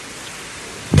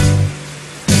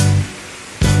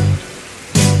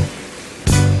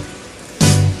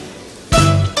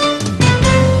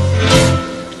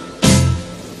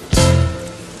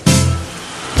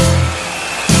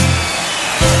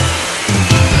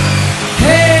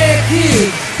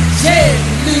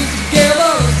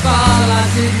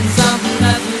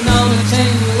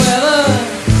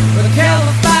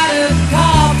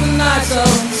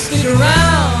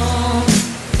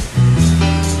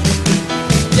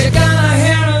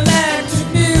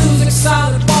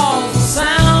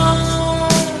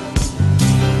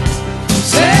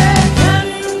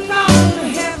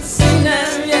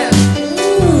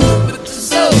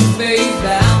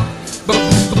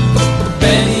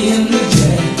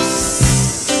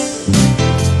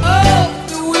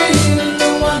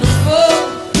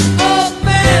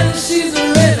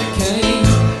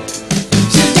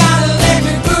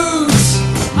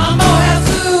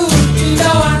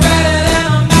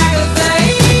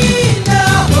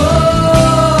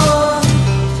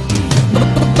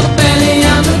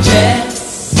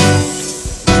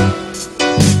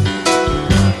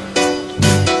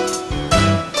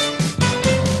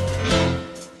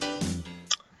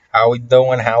How we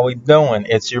doing? How we doing?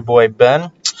 It's your boy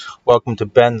Ben. Welcome to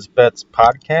Ben's Bets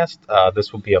podcast.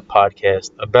 This will be a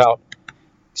podcast about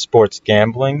sports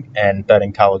gambling and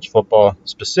betting college football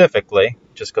specifically,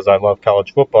 just because I love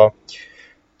college football.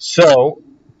 So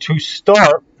to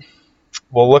start,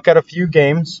 we'll look at a few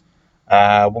games.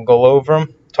 We'll go over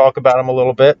them, talk about them a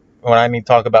little bit. When I mean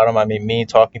talk about them, I mean me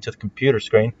talking to the computer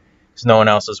screen, because no one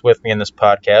else is with me in this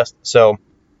podcast. So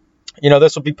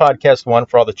this will be podcast one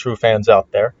for all the true fans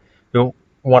out there who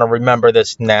want to remember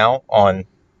this now on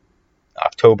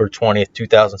October 20th,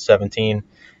 2017.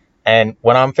 And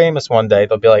when I'm famous one day,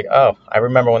 they'll be like, oh, I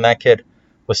remember when that kid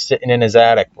was sitting in his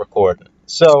attic recording.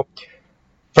 So,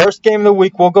 first game of the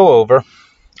week we'll go over.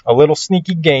 A little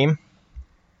sneaky game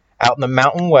out in the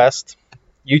Mountain West.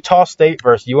 Utah State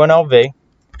versus UNLV.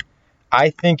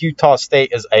 I think Utah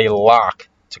State is a lock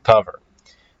to cover.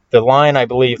 The line, I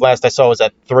believe, last I saw was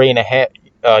at 3.5.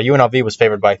 UNLV was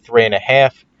favored by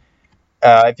 3.5.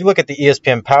 If you look at the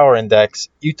ESPN Power Index,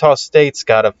 Utah State's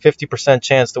got a 50%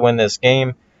 chance to win this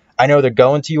game. I know they're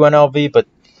going to UNLV, but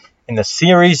in the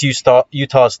series,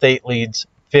 Utah State leads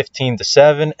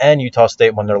 15-7, and Utah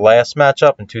State won their last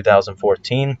matchup in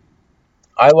 2014.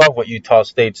 I love what Utah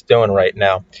State's doing right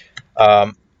now.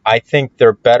 I think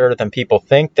they're better than people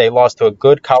think. They lost to a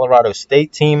good Colorado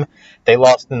State team. They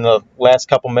lost in the last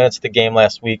couple minutes of the game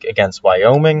last week against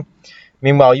Wyoming.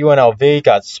 Meanwhile, UNLV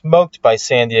got smoked by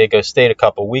San Diego State a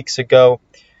couple weeks ago,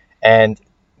 and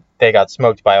they got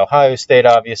smoked by Ohio State,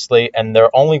 obviously, and their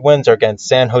only wins are against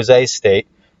San Jose State,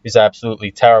 who's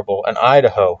absolutely terrible, and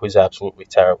Idaho, who's absolutely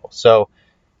terrible. So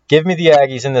give me the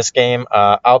Aggies in this game.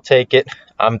 I'll take it.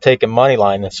 I'm taking money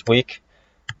line this week.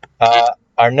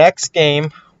 Our next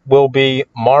game will be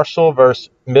Marshall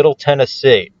versus Middle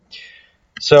Tennessee.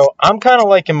 So I'm kind of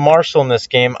liking Marshall in this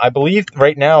game. I believe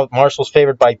right now Marshall's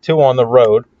favored by 2 on the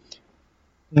road.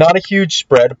 Not a huge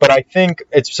spread, but I think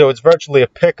it's virtually a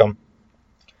pick'em.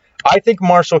 I think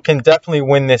Marshall can definitely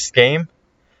win this game.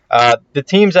 The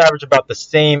teams average about the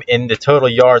same in the total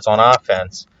yards on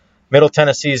offense. Middle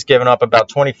Tennessee's given up about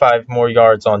 25 more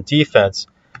yards on defense.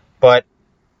 But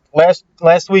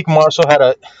last week Marshall had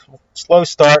a slow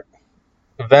start,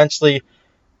 eventually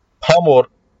pummeled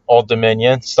Old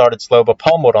Dominion, started slow but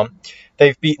pummeled them.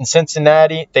 They've beaten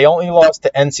Cincinnati. They only lost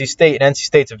to NC State, and NC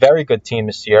State's a very good team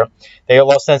this year. They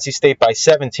lost NC State by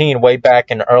 17 way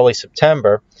back in early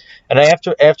September. And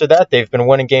after that, they've been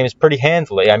winning games pretty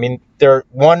handily. I mean, their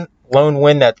one lone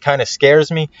win that kind of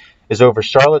scares me is over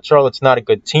Charlotte. Charlotte's not a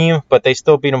good team, but they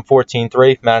still beat them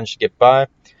 14-3, managed to get by.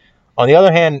 On the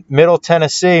other hand, Middle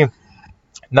Tennessee,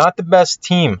 not the best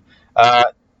team.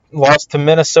 Lost to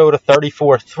Minnesota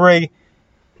 34-3.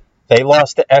 They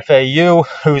lost to FAU,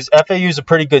 FAU's a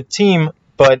pretty good team,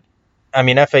 but, I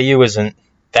mean, FAU isn't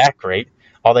that great.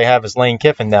 All they have is Lane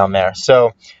Kiffin down there.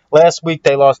 So, last week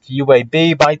they lost to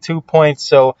UAB by 2 points.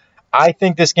 So, I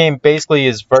think this game basically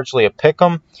is virtually a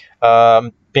pick'em.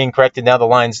 Being corrected now, the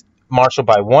line's Marshall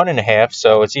by 1.5,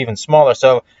 so it's even smaller.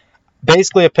 So,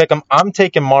 basically a pick'em. I'm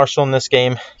taking Marshall in this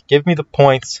game. Give me the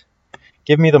points.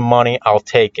 Give me the money. I'll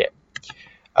take it.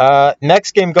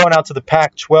 Next game going out to the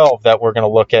Pac-12 that we're going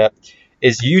to look at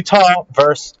is Utah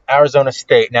versus Arizona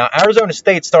State. Now, Arizona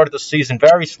State started the season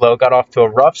very slow, got off to a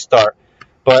rough start.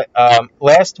 But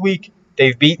last week,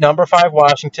 they've beat number 5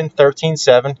 Washington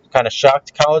 13-7, kind of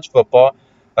shocked college football.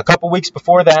 A couple weeks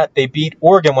before that, they beat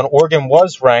Oregon when Oregon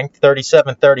was ranked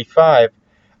 37-35.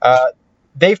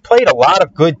 They've played a lot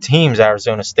of good teams,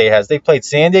 Arizona State has. They've played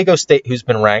San Diego State, who's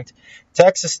been ranked,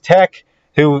 Texas Tech,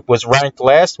 who was ranked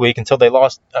last week until they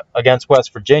lost against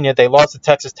West Virginia. They lost to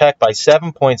Texas Tech by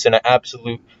 7 points in an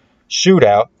absolute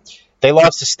shootout. They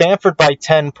lost to Stanford by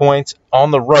 10 points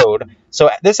on the road. So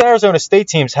this Arizona State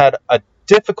team's had a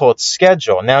difficult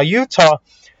schedule. Now, Utah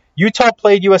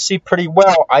played USC pretty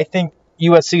well. I think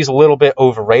USC is a little bit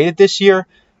overrated this year.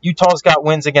 Utah's got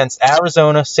wins against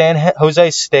Arizona, San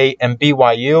Jose State, and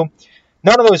BYU.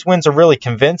 None of those wins are really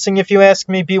convincing, if you ask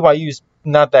me. BYU's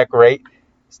not that great.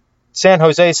 San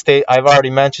Jose State, I've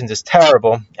already mentioned, is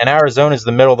terrible, and Arizona is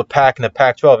the middle of the pack in the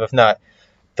Pac-12, if not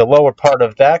the lower part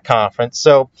of that conference.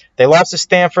 So they lost to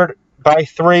Stanford by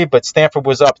 3, but Stanford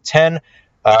was up 10.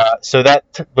 So that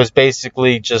was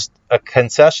basically just a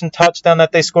concession touchdown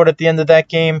that they scored at the end of that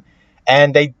game.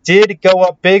 And they did go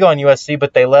up big on USC,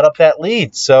 but they let up that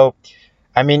lead. So,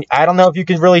 I mean, I don't know if you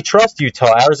can really trust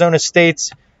Utah. Arizona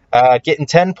State's getting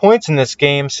 10 points in this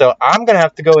game, so I'm going to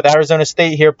have to go with Arizona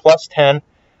State here plus 10.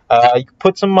 You can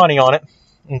put some money on it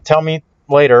and tell me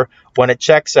later when it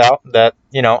checks out that,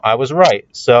 I was right.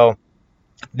 So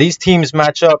these teams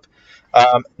match up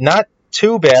not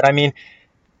too bad. I mean,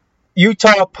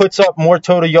 Utah puts up more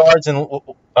total yards and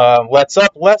lets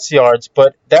up less yards,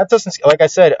 but that doesn't, like I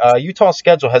said, Utah's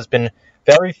schedule has been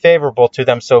very favorable to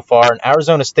them so far, and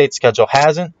Arizona State's schedule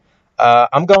hasn't.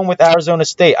 I'm going with Arizona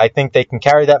State. I think they can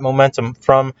carry that momentum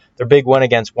from their big win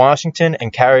against Washington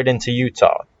and carry it into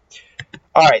Utah.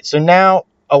 All right, so now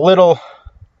a little,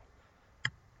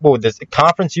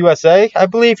 Conference USA, I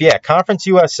believe? Yeah, Conference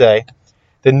USA.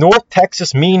 The North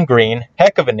Texas Mean Green,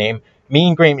 heck of a name,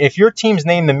 Mean Green. If your team's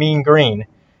named the Mean Green,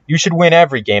 you should win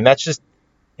every game. That's just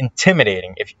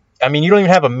intimidating. You don't even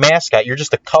have a mascot. You're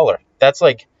just a color. That's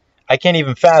like, I can't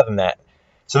even fathom that.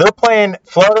 So they're playing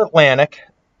Florida Atlantic,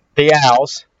 the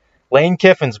Owls, Lane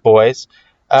Kiffin's boys.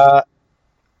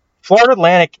 Florida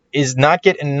Atlantic is not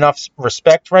getting enough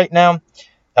respect right now.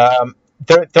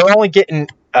 They're only getting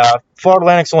Florida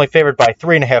Atlantic's only favored by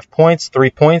 3.5 points,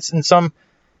 3 points in some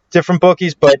different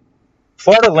bookies, but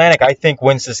Florida Atlantic, I think,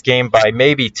 wins this game by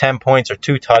maybe 10 points or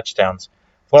 2 touchdowns.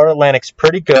 Florida Atlantic's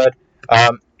pretty good.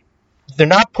 They're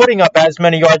not putting up as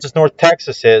many yards as North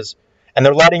Texas is, and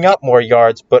they're letting up more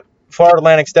yards, but Florida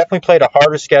Atlantic's definitely played a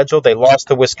harder schedule. They lost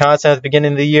to Wisconsin at the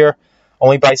beginning of the year,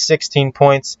 only by 16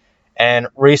 points, and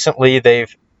recently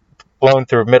they've blown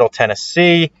through Middle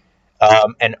Tennessee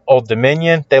and Old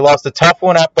Dominion. They lost a tough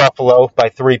one at Buffalo by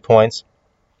 3 points.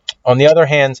 On the other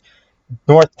hand,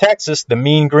 North Texas, the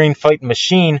Mean Green Fighting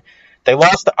Machine, they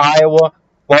lost to Iowa,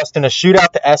 lost in a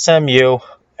shootout to SMU,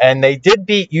 and they did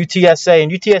beat UTSA,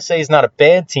 and UTSA is not a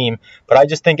bad team, but I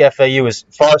just think FAU is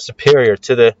far superior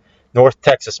to the North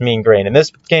Texas Mean Green. And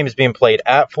this game is being played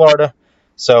at Florida,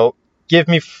 so give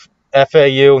me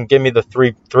FAU and give me the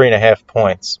 3.5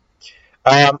 points.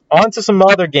 On to some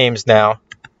other games now.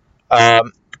 A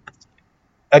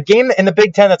game in the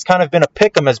Big Ten that's kind of been a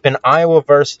pick'em has been Iowa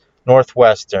versus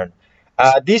Northwestern.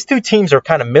 These two teams are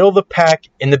kind of middle of the pack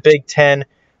in the Big Ten,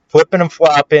 flipping and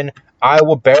flopping.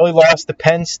 Iowa barely lost to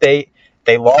Penn State.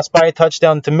 They lost by a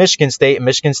touchdown to Michigan State, and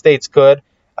Michigan State's good.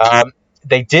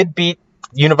 They did beat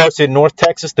University of North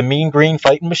Texas, the Mean Green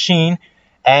Fighting Machine.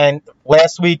 And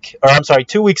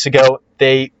 2 weeks ago,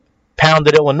 they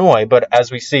pounded Illinois. But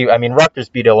as we see, Rutgers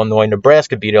beat Illinois,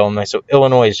 Nebraska beat Illinois, so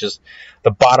Illinois is just the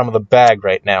bottom of the bag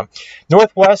right now.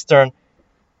 Northwestern,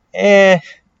 they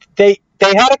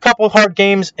had a couple of hard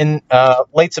games in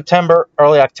late September,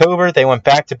 early October. They went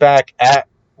back-to-back at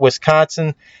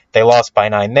Wisconsin. They lost by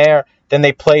 9 there. Then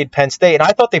they played Penn State, and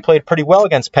I thought they played pretty well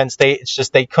against Penn State. It's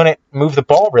just they couldn't move the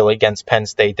ball really against Penn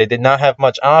State. They did not have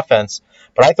much offense,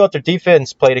 but I thought their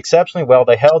defense played exceptionally well.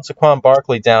 They held Saquon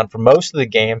Barkley down for most of the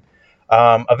game.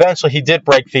 Eventually, he did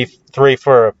break free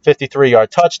for a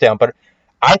 53-yard touchdown, but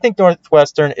I think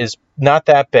Northwestern is not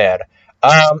that bad.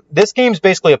 This game's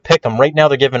basically a pick 'em. Right now,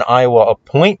 they're giving Iowa a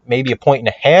point, maybe a point and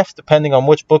a half, depending on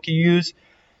which book you use.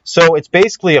 So it's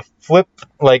basically a flip,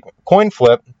 like coin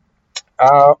flip.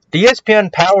 The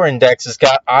ESPN Power Index has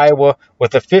got Iowa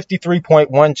with a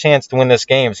 53.1 chance to win this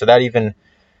game, so that even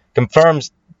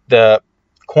confirms the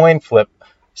coin flip.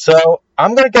 So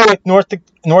I'm going to go with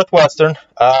Northwestern.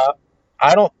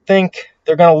 I don't think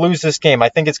they're going to lose this game. I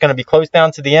think it's going to be close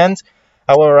down to the end.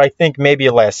 However, I think maybe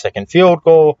a last-second field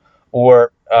goal,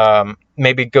 or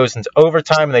maybe it goes into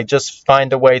overtime and they just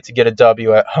find a way to get a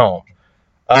W at home.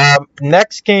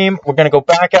 Next game, we're going to go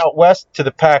back out west to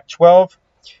the Pac-12.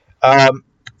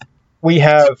 We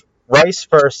have Rice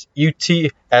versus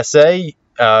UTSA,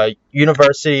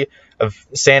 University of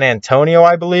San Antonio,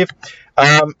 I believe.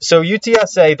 So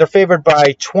UTSA, they're favored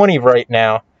by 20 right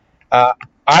now.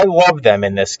 I love them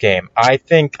in this game. I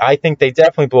think they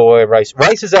definitely blow away Rice.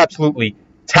 Rice is absolutely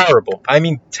terrible.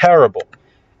 Terrible.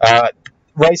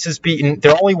 Rice is beaten.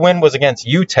 Their only win was against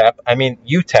UTEP.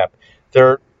 UTEP.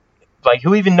 They're like,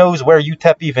 who even knows where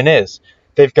UTEP even is?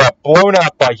 They've got blown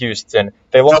out by Houston.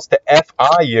 They lost to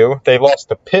FIU. They lost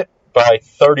to Pitt by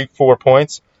 34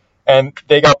 points. And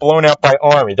they got blown out by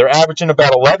Army. They're averaging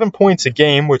about 11 points a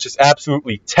game, which is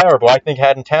absolutely terrible. I think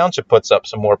Haddon Township puts up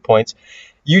some more points.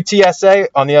 UTSA,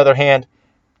 on the other hand,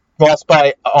 lost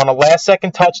on a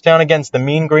last-second touchdown against the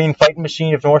Mean Green Fighting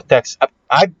Machine of North Texas.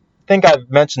 I think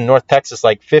I've mentioned North Texas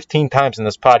like 15 times in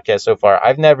this podcast so far.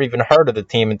 I've never even heard of the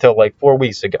team until like 4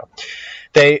 weeks ago.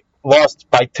 They lost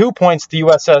by 2 points to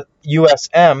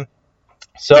USM,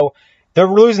 so they're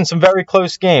losing some very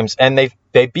close games, and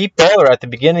they beat Baylor at the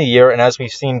beginning of the year, and as we've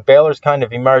seen, Baylor's kind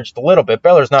of emerged a little bit.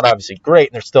 Baylor's not obviously great,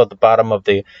 and they're still at the bottom of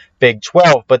the Big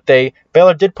 12, but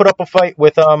Baylor did put up a fight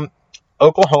with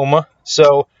Oklahoma,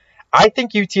 so I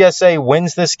think UTSA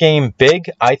wins this game big.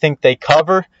 I think they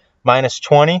cover minus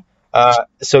 20,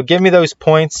 so give me those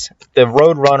points. The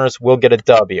Roadrunners will get a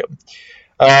W.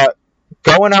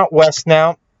 Going out west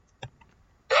now,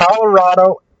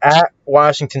 Colorado at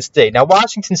Washington State. Now,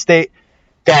 Washington State,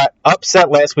 got upset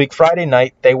last week, Friday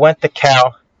night. They went to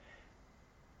Cal,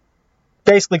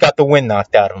 basically got the wind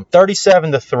knocked out of them,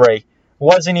 37-3.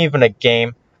 Wasn't even a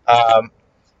game.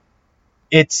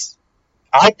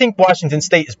 I think Washington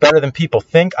State is better than people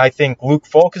think. I think Luke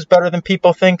Falk is better than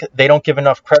people think. They don't give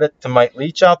enough credit to Mike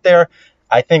Leach out there.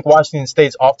 I think Washington State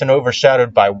is often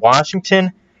overshadowed by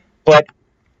Washington, but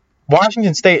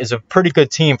Washington State is a pretty good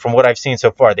team from what I've seen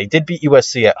so far. They did beat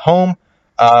USC at home.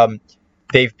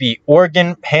 They've beat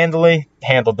Oregon handily,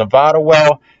 handled Nevada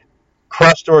well,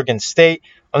 crushed Oregon State.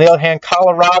 On the other hand,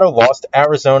 Colorado lost to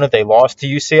Arizona. They lost to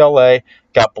UCLA,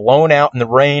 got blown out in the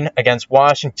rain against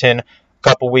Washington a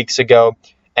couple weeks ago,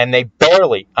 and they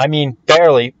barely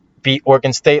beat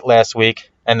Oregon State last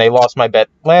week, and they lost my bet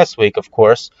last week, of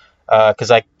course,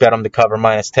 because I bet them to cover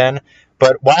 -10.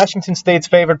 But Washington State's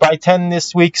favored by 10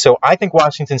 this week, so I think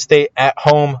Washington State at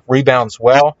home rebounds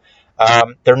well.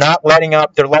 They're not letting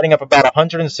up. They're letting up about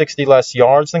 160 less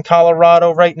yards than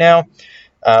Colorado right now.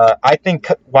 I think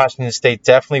Washington State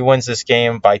definitely wins this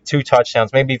game by 2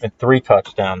 touchdowns, maybe even 3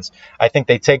 touchdowns. I think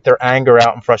they take their anger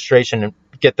out and frustration and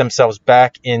get themselves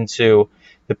back into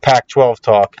the Pac-12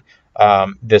 talk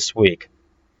this week.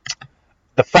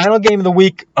 The final game of the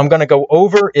week I'm going to go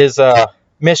over is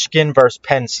Michigan versus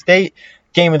Penn State.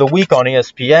 Game of the week on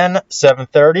ESPN,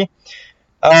 7:30.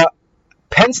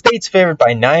 Penn State's favored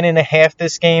by 9.5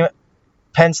 this game.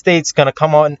 Penn State's going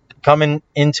to coming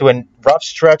into a rough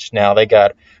stretch now. They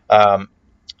got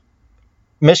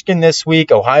Michigan this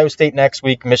week, Ohio State next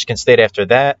week, Michigan State after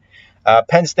that.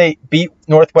 Penn State beat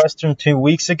Northwestern 2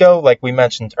 weeks ago, like we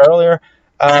mentioned earlier.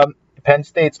 Penn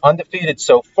State's undefeated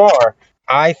so far.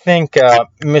 I think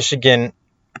Michigan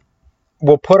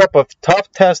will put up a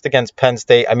tough test against Penn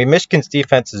State. I mean, Michigan's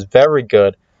defense is very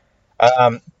good.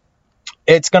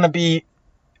 It's going to be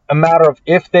a matter of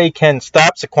if they can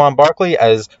stop Saquon Barkley,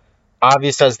 as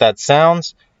obvious as that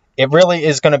sounds. It really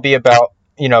is going to be about,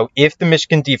 if the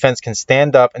Michigan defense can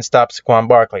stand up and stop Saquon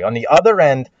Barkley. On the other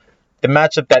end, the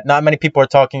matchup that not many people are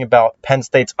talking about, Penn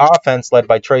State's offense led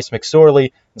by Trace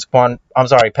McSorley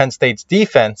and Penn State's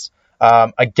defense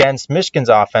against Michigan's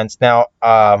offense. Now,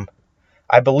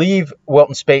 I believe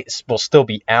Wilton Speight will still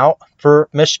be out for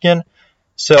Michigan,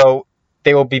 so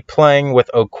they will be playing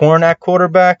with O'Korn at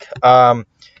quarterback.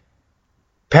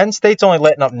 Penn State's only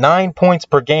letting up 9 points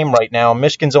per game right now.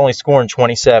 Michigan's only scoring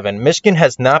 27. Michigan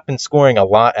has not been scoring a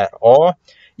lot at all.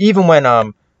 Even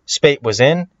when Speight was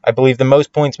in, I believe the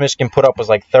most points Michigan put up was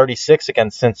like 36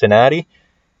 against Cincinnati.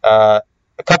 A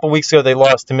couple weeks ago, they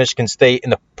lost to Michigan State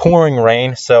in the pouring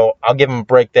rain, so I'll give them a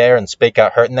break there, and Speight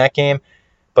got hurt in that game.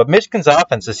 But Michigan's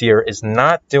offense this year is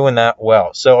not doing that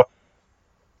well. So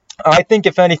I think,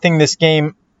 if anything, this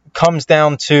game comes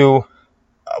down to,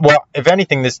 if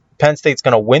anything, this Penn State's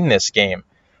going to win this game.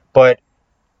 But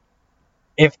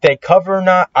if they cover or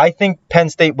not, I think Penn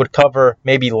State would cover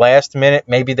maybe last minute.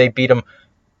 Maybe they beat them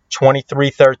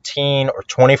 23-13 or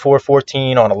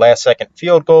 24-14 on a last-second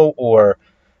field goal, or,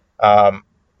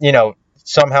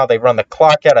 somehow they run the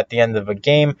clock out at the end of a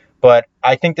game. But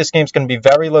I think this game's going to be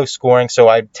very low scoring, so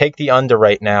I'd take the under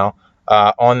right now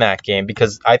on that game,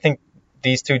 because I think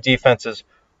these two defenses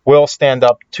will stand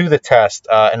up to the test,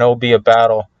 and it will be a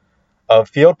battle of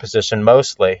field position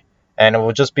mostly. And it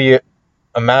will just be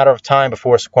a matter of time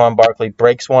before Saquon Barkley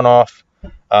breaks one off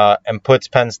and puts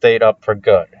Penn State up for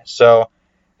good. So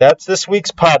that's this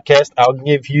week's podcast. I'll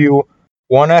give you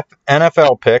one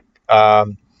NFL pick.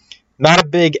 Not a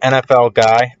big NFL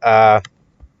guy,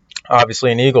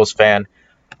 obviously an Eagles fan,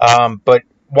 but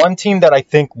one team that I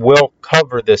think will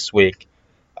cover this week.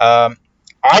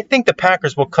 I think the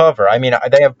Packers will cover. I mean,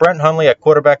 they have Brent Hundley at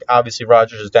quarterback. Obviously,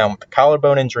 Rodgers is down with a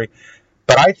collarbone injury,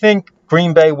 but I think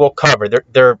Green Bay will cover.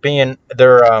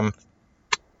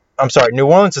 New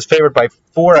Orleans is favored by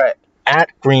 4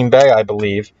 at Green Bay, I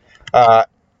believe. I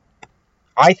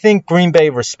think Green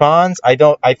Bay responds. I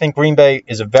think Green Bay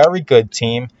is a very good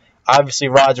team. Obviously,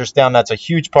 Rodgers down. That's a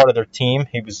huge part of their team.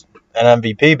 He was an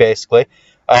MVP, basically.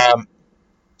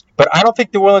 But I don't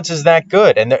think New Orleans is that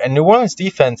good. And New Orleans'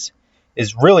 defense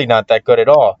is really not that good at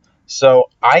all. So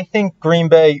I think Green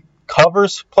Bay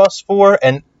covers +4.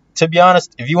 And to be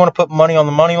honest, if you want to put money on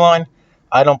the money line,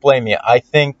 I don't blame you. I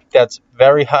think that's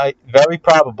very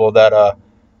probable that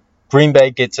Green Bay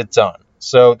gets it done.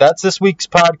 So that's this week's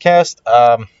podcast.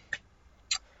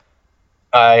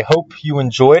 I hope you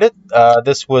enjoyed it.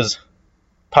 This was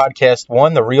podcast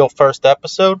 1, the real first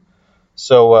episode.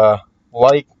 So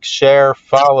like, share,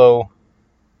 follow,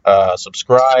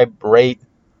 subscribe, rate,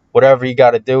 whatever you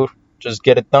got to do. Just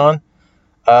get it done.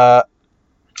 And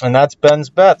that's Ben's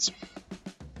Bets.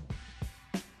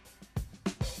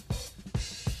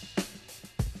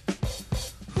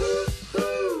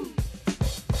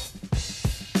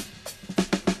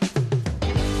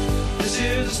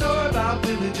 about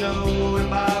Billy Joe and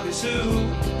Bobby Sue.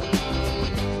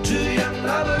 Two young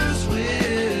lovers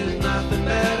with nothing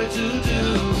better to do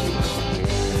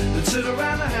than sit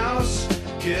around the house,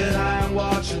 get high and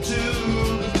watch a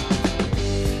tube.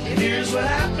 And here's what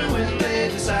happened.